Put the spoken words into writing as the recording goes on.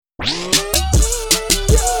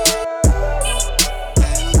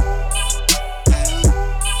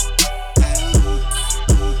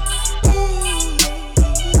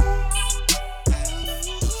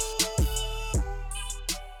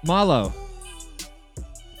Malo,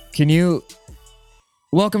 can you...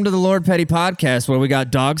 Welcome to the Lord Petty Podcast, where we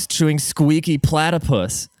got dogs chewing squeaky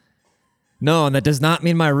platypus. No, and that does not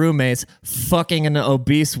mean my roommate's fucking an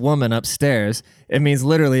obese woman upstairs. It means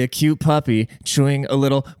literally a cute puppy chewing a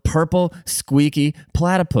little purple squeaky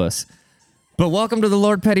platypus. But welcome to the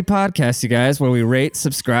Lord Petty Podcast, you guys, where we rate,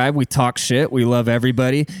 subscribe, we talk shit, we love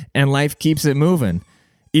everybody, and life keeps it moving.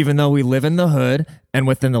 Even though we live in the hood, and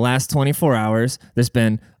within the last 24 hours, there's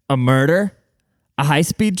been a murder, a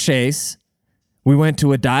high-speed chase. We went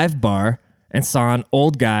to a dive bar and saw an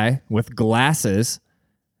old guy with glasses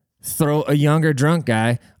throw a younger drunk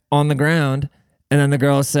guy on the ground. And then the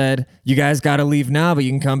girl said, "You guys got to leave now, but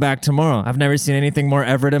you can come back tomorrow." I've never seen anything more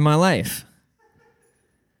Everett in my life.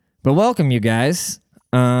 But welcome, you guys.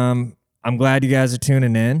 I'm glad you guys are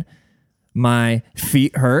tuning in. My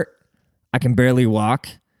feet hurt. I can barely walk.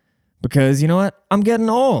 Because, you know what? I'm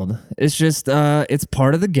getting old. It's just, it's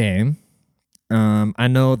part of the game. I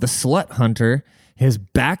know the slut hunter, his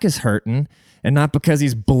back is hurting, and not because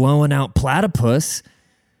he's blowing out platypus.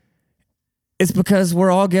 It's because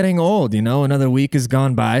we're all getting old, you know? Another week has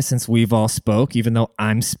gone by since we've all spoke, even though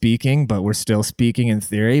I'm speaking, but we're still speaking in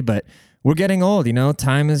theory. But we're getting old, you know?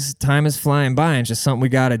 Time is flying by, and it's just something we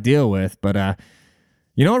got to deal with. But,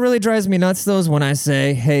 you know what really drives me nuts, though, is when I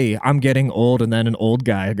say, "Hey, I'm getting old," and then an old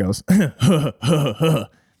guy goes,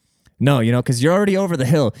 No, you know, because you're already over the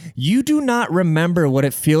hill. You do not remember what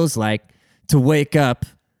it feels like to wake up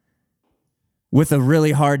with a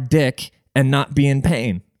really hard dick and not be in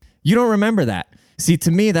pain. You don't remember that. See,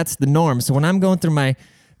 to me, that's the norm. So when I'm going through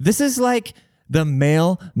this is like the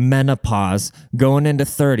male menopause going into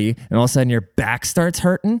 30, and all of a sudden your back starts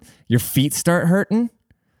hurting, your feet start hurting.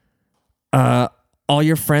 All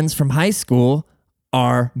your friends from high school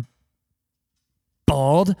are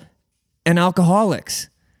bald and alcoholics.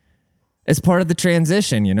 It's part of the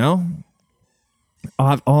transition, you know?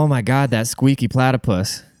 Oh my God, that squeaky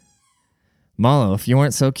platypus. Malo, if you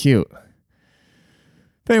weren't so cute.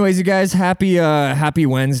 But anyways, you guys, happy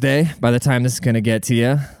Wednesday by the time this is going to get to you.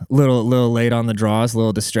 A little late on the draws, a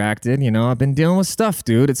little distracted, you know? I've been dealing with stuff,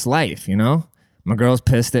 dude. It's life, you know? My girl's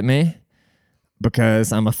pissed at me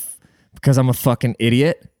because I'm a fucking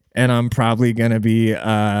idiot, and I'm probably going to be,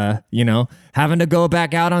 you know, having to go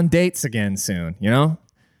back out on dates again soon, you know?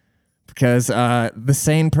 Because the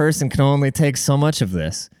sane person can only take so much of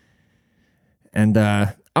this. And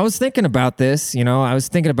I was thinking about this, you know, I was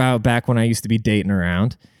thinking about back when I used to be dating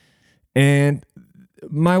around, and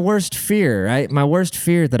my worst fear, right? My worst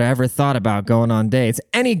fear that I ever thought about going on dates,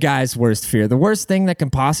 any guy's worst fear, the worst thing that can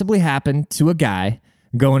possibly happen to a guy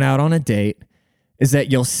going out on a date is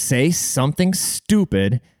that you'll say something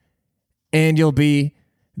stupid and you'll be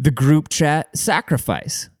the group chat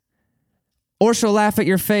sacrifice. Or she'll laugh at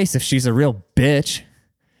your face if she's a real bitch.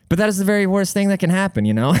 But that is the very worst thing that can happen,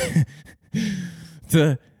 you know?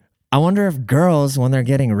 I wonder if girls, when they're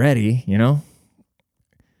getting ready, you know?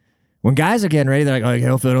 When guys are getting ready, they're like, "Oh,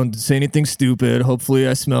 hopefully I don't say anything stupid. Hopefully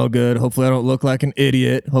I smell good. Hopefully I don't look like an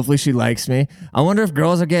idiot. Hopefully she likes me." I wonder if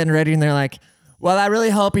girls are getting ready and they're like, "Well, I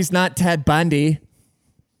really hope he's not Ted Bundy."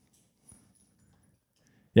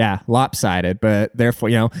 Yeah, lopsided, but therefore,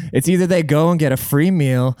 you know, it's either they go and get a free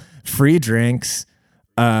meal, free drinks,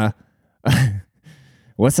 what's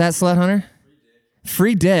that, slut hunter?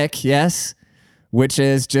 Free dick, yes, which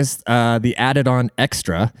is just the added on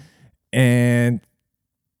extra, and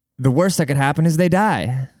the worst that could happen is they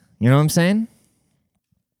die. You know what I'm saying?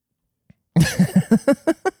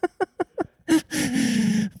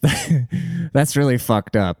 That's really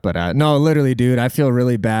fucked up, but no, literally, dude, I feel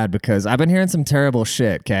really bad because I've been hearing some terrible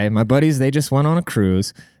shit, okay? My buddies, they just went on a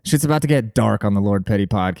cruise. Shit's about to get dark on the Lord Petty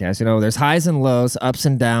Podcast. You know, there's highs and lows, ups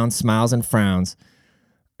and downs, smiles and frowns.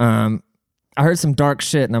 I heard some dark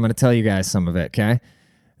shit, and I'm going to tell you guys some of it, okay?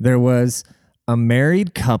 There was a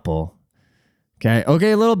married couple, okay?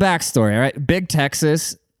 Okay, a little backstory, all right? Big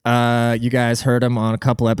Texas. You guys heard him on a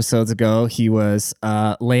couple episodes ago. He was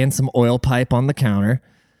laying some oil pipe on the counter.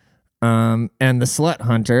 And the slut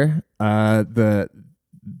hunter, the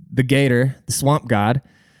gator, the swamp god,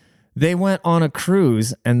 they went on a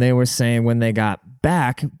cruise, and they were saying when they got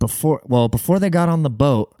back, before they got on the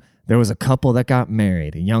boat, there was a couple that got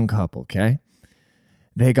married, a young couple, okay?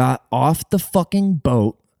 They got off the fucking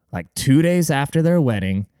boat like 2 days after their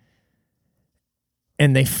wedding,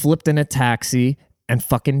 and they flipped in a taxi and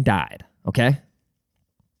fucking died, okay?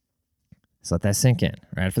 So let that sink in.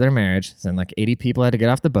 Right after their marriage, then like 80 people had to get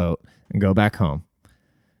off the boat and go back home.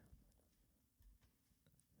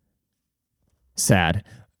 Sad.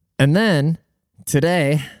 And then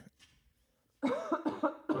today,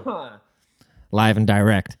 live and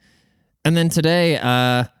direct. And then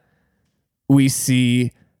today, we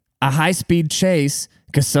see a high-speed chase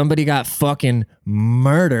because somebody got fucking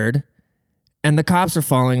murdered and the cops are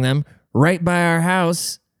following them right by our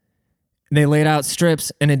house. They laid out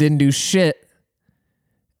strips and it didn't do shit.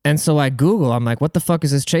 And so I Google, I'm like, what the fuck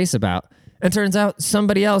is this chase about? And turns out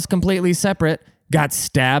somebody else completely separate got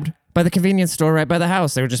stabbed by the convenience store right by the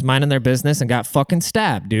house. They were just minding their business and got fucking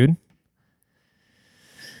stabbed, dude.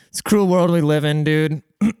 It's a cruel world we live in, dude.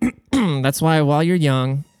 That's why while you're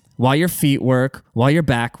young, while your feet work, while your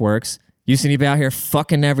back works, you just need to be out here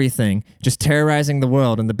fucking everything, just terrorizing the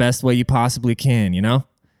world in the best way you possibly can, you know?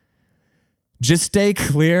 Just stay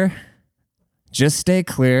clear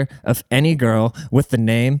of any girl with the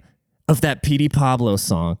name of that Petey Pablo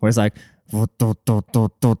song where it's like, Frickalick.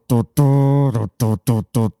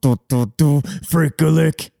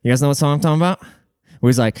 You guys know what song I'm talking about? Where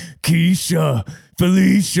he's like, Keisha,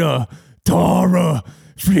 Felicia, Tara,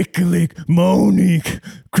 Frickalick, Monique,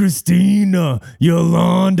 Christina,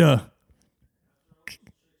 Yolanda.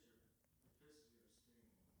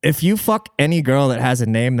 If you fuck any girl that has a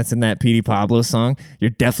name that's in that Petey Pablo song, you're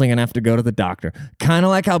definitely going to have to go to the doctor. Kind of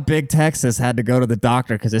like how Big Texas had to go to the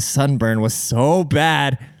doctor because his sunburn was so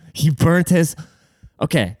bad, he burnt his...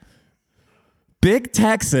 Okay. Big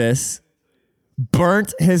Texas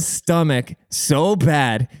burnt his stomach so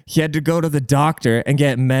bad, he had to go to the doctor and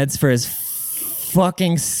get meds for his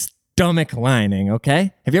fucking stomach lining,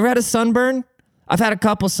 okay? Have you ever had a sunburn? I've had a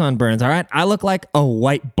couple sunburns, all right? I look like a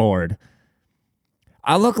whiteboard.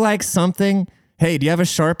 I look like something, hey, do you have a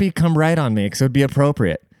Sharpie? Come write on me because it would be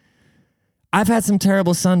appropriate. I've had some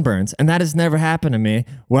terrible sunburns, and that has never happened to me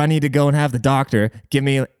where I need to go and have the doctor give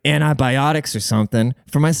me antibiotics or something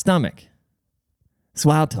for my stomach. It's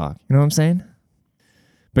wild talk. You know what I'm saying?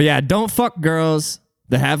 But yeah, don't fuck girls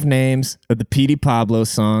that have names of the Petey Pablo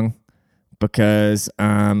song because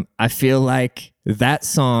I feel like that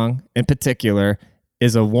song in particular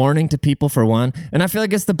is a warning to people for one. And I feel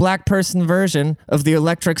like it's the black person version of the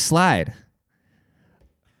electric slide.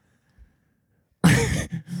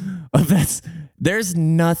 There's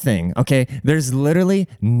nothing, okay? There's literally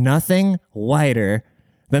nothing whiter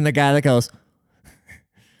than the guy that goes,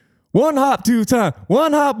 one hop, two time,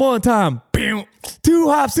 one hop, one time, boom, two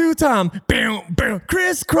hops, two time, boom, boom,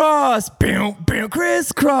 crisscross, boom, boom,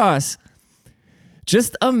 crisscross.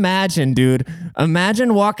 Just imagine, dude.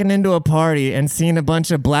 Imagine walking into a party and seeing a bunch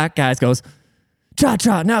of black guys goes,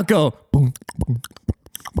 cha-cha, now go. Boom, boom,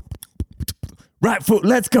 right foot,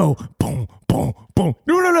 let's go. Boom, boom, boom.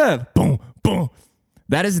 Do the left. Boom, boom.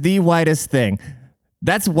 That is the whitest thing.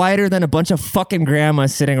 That's whiter than a bunch of fucking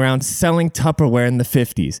grandmas sitting around selling Tupperware in the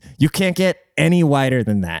 50s. You can't get any whiter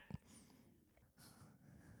than that.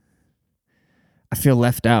 I feel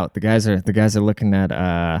left out. The guys are looking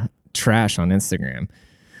at trash on Instagram.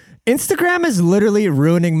 Instagram is literally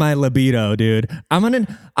ruining my libido, dude. I'm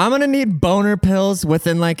gonna need boner pills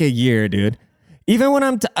within like a year, dude. Even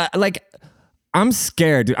when I'm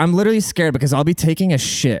scared, dude. I'm literally scared because I'll be taking a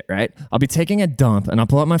shit, right? I'll be taking a dump and I'll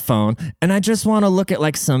pull up my phone and I just want to look at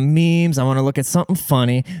like some memes. I want to look at something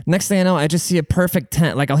funny. Next thing I know, I just see a perfect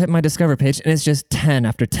 10. Like I'll hit my Discover page and it's just 10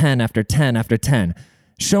 after 10 after 10 after 10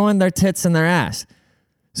 showing their tits and their ass.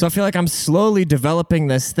 So I feel like I'm slowly developing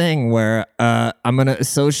this thing where I'm going to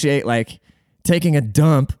associate like taking a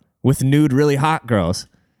dump with nude, really hot girls.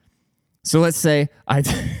 So let's say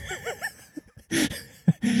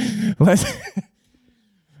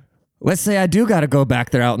let's say I do got to go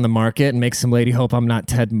back there out in the market and make some lady hope I'm not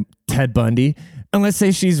Ted Bundy. And let's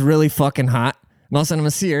say she's really fucking hot. And all of a sudden I'm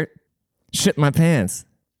going to see her shit my pants.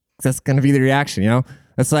 That's going to be the reaction, you know?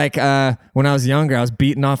 It's like when I was younger, I was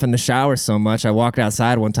beating off in the shower so much, I walked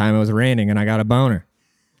outside one time, it was raining, and I got a boner.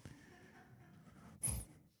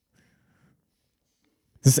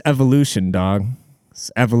 This is evolution, dog. This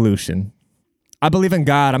is evolution. I believe in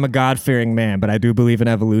God. I'm a God-fearing man, but I do believe in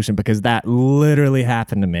evolution because that literally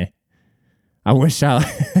happened to me. I wish I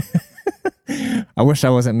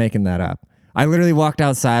wasn't making that up. I literally walked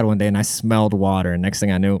outside one day and I smelled water, and next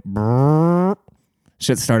thing I knew,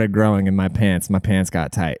 shit started growing in my pants. My pants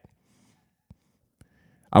got tight.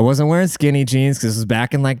 I wasn't wearing skinny jeans because this was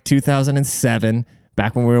back in like 2007,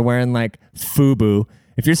 back when we were wearing like FUBU.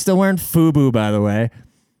 If you're still wearing FUBU, by the way,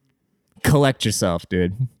 collect yourself,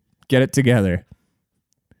 dude. Get it together.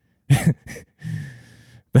 If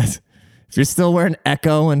you're still wearing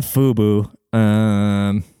Echo and FUBU,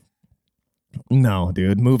 No,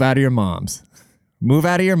 dude. Move out of your mom's. Move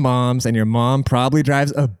out of your mom's, and your mom probably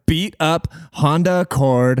drives a beat-up Honda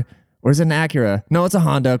Accord. Or is it an Acura? No, it's a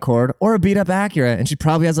Honda Accord. Or a beat-up Acura, and she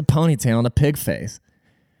probably has a ponytail and a pig face.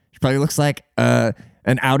 She probably looks like an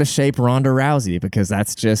out-of-shape Ronda Rousey, because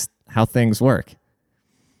that's just how things work.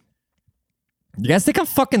 You guys think I'm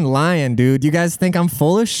fucking lying, dude. You guys think I'm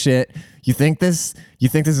full of shit. You think this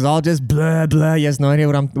is all just blah, blah. You have no idea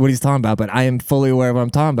what he's talking about, but I am fully aware of what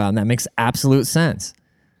I'm talking about, and that makes absolute sense.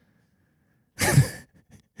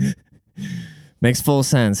 Makes full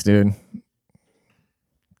sense, dude.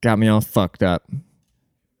 Got me all fucked up.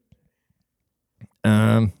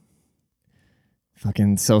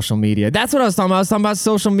 Fucking social media. That's what I was talking about. I was talking about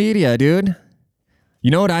social media, dude. You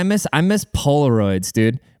know what I miss? I miss Polaroids,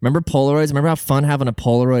 dude. Remember Polaroids? Remember how fun having a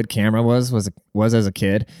Polaroid camera was as a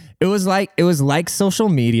kid? It was like social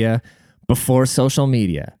media before social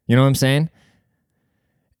media. You know what I'm saying?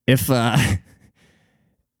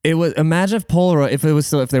 Imagine if there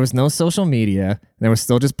was no social media, and there was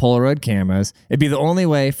still just Polaroid cameras. It'd be the only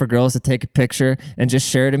way for girls to take a picture and just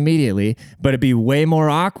share it immediately. But it'd be way more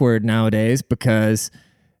awkward nowadays, because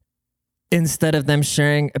instead of them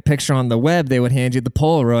sharing a picture on the web, they would hand you the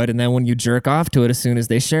Polaroid, and then when you jerk off to it as soon as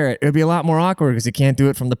they share it, it'd be a lot more awkward because you can't do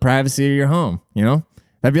it from the privacy of your home, you know?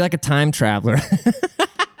 That'd be like a time traveler.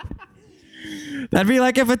 That'd be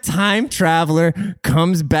like if a time traveler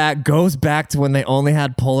goes back to when they only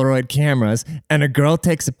had Polaroid cameras, and a girl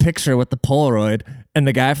takes a picture with the Polaroid, and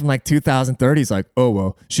the guy from like 2030 is like, oh,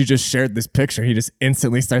 well, she just shared this picture. He just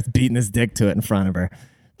instantly starts beating his dick to it in front of her.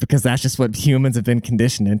 Because that's just what humans have been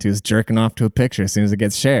conditioned into, is jerking off to a picture as soon as it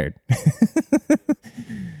gets shared.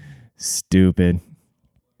 Stupid,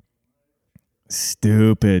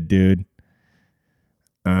 dude.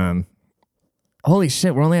 Holy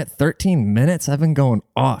shit, we're only at 13 minutes. I've been going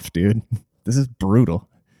off, dude. This is brutal.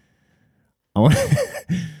 I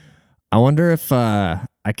wonder if I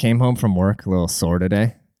came home from work a little sore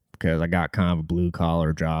today, because I got kind of a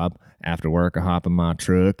blue-collar job. After work, I hop in my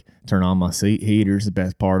truck, turn on my seat heaters, the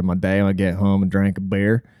best part of my day. I get home and drink a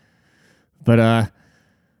beer. But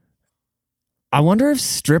I wonder if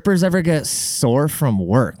strippers ever get sore from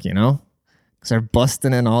work, you know? Because they're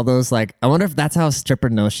busting in all those, like, I wonder if that's how a stripper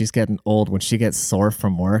knows she's getting old, when she gets sore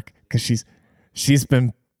from work. Because she's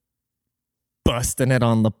been busting it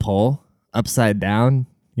on the pole upside down,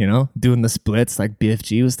 you know? Doing the splits like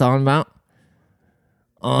BFG was talking about.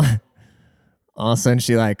 All of a sudden,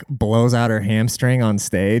 she like blows out her hamstring on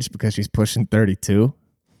stage because she's pushing 32.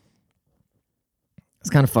 It's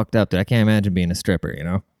kind of fucked up, dude. I can't imagine being a stripper, you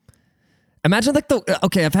know? Imagine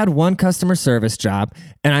I've had one customer service job,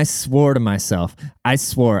 and I swore to myself, I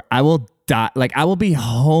will die. Like, I will be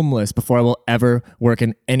homeless before I will ever work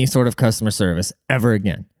in any sort of customer service ever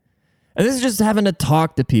again. And this is just having to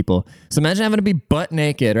talk to people. So imagine having to be butt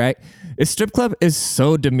naked, right? A strip club is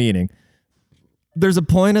so demeaning. There's a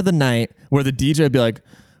point of the night where the DJ would be like,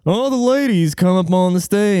 oh, the ladies come up on the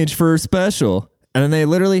stage for a special. And then they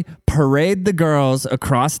literally parade the girls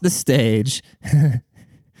across the stage.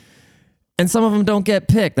 And some of them don't get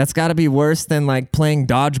picked. That's got to be worse than like playing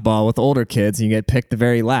dodgeball with older kids and you get picked the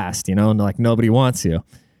very last, you know, and like nobody wants you.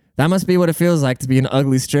 That must be what it feels like to be an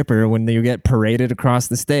ugly stripper when you get paraded across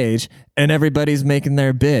the stage and everybody's making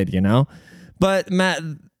their bid, you know? But Matt,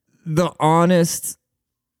 not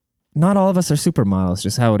all of us are supermodels,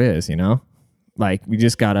 just how it is, you know? Like, we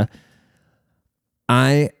just gotta...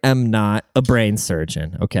 I am not a brain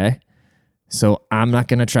surgeon, okay? So I'm not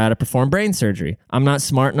gonna try to perform brain surgery. I'm not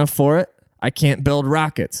smart enough for it. I can't build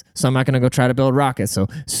rockets, so I'm not gonna go try to build rockets. So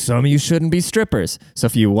some of you shouldn't be strippers. So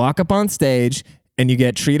if you walk up on stage and you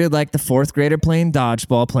get treated like the 4th grader playing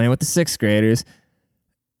dodgeball, playing with the 6th graders,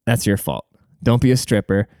 that's your fault. Don't be a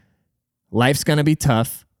stripper. Life's gonna be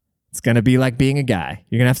tough. It's going to be like being a guy.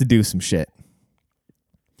 You're going to have to do some shit.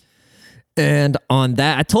 And on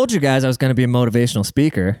that, I told you guys I was going to be a motivational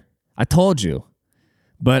speaker. I told you.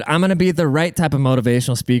 But I'm going to be the right type of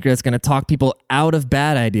motivational speaker that's going to talk people out of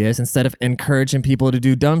bad ideas instead of encouraging people to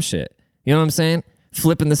do dumb shit. You know what I'm saying?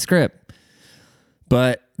 Flipping the script.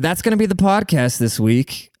 But that's going to be the podcast this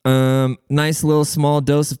week. Nice little small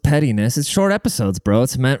dose of pettiness. It's short episodes, bro.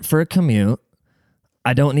 It's meant for a commute.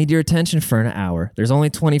 I don't need your attention for an hour. There's only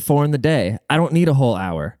 24 in the day. I don't need a whole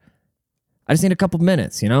hour. I just need a couple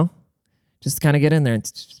minutes, you know? Just to kind of get in there and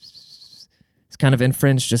it's kind of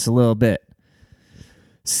infringe just a little bit.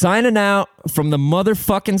 Signing out from the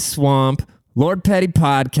motherfucking swamp, Lord Petty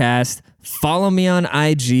Podcast. Follow me on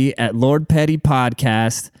IG at Lord Petty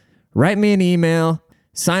Podcast. Write me an email.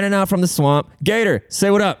 Signing out from the swamp. Gator, say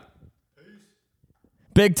what up. Peace.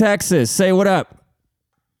 Big Texas, say what up.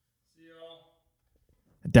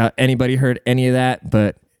 Doubt anybody heard any of that,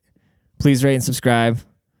 but please rate and subscribe.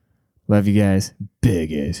 Love you guys.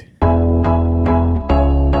 Big is.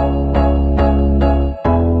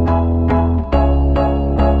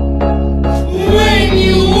 When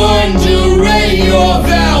you underrate your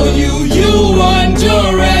value, you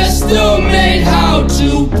underestimate how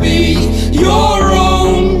to be your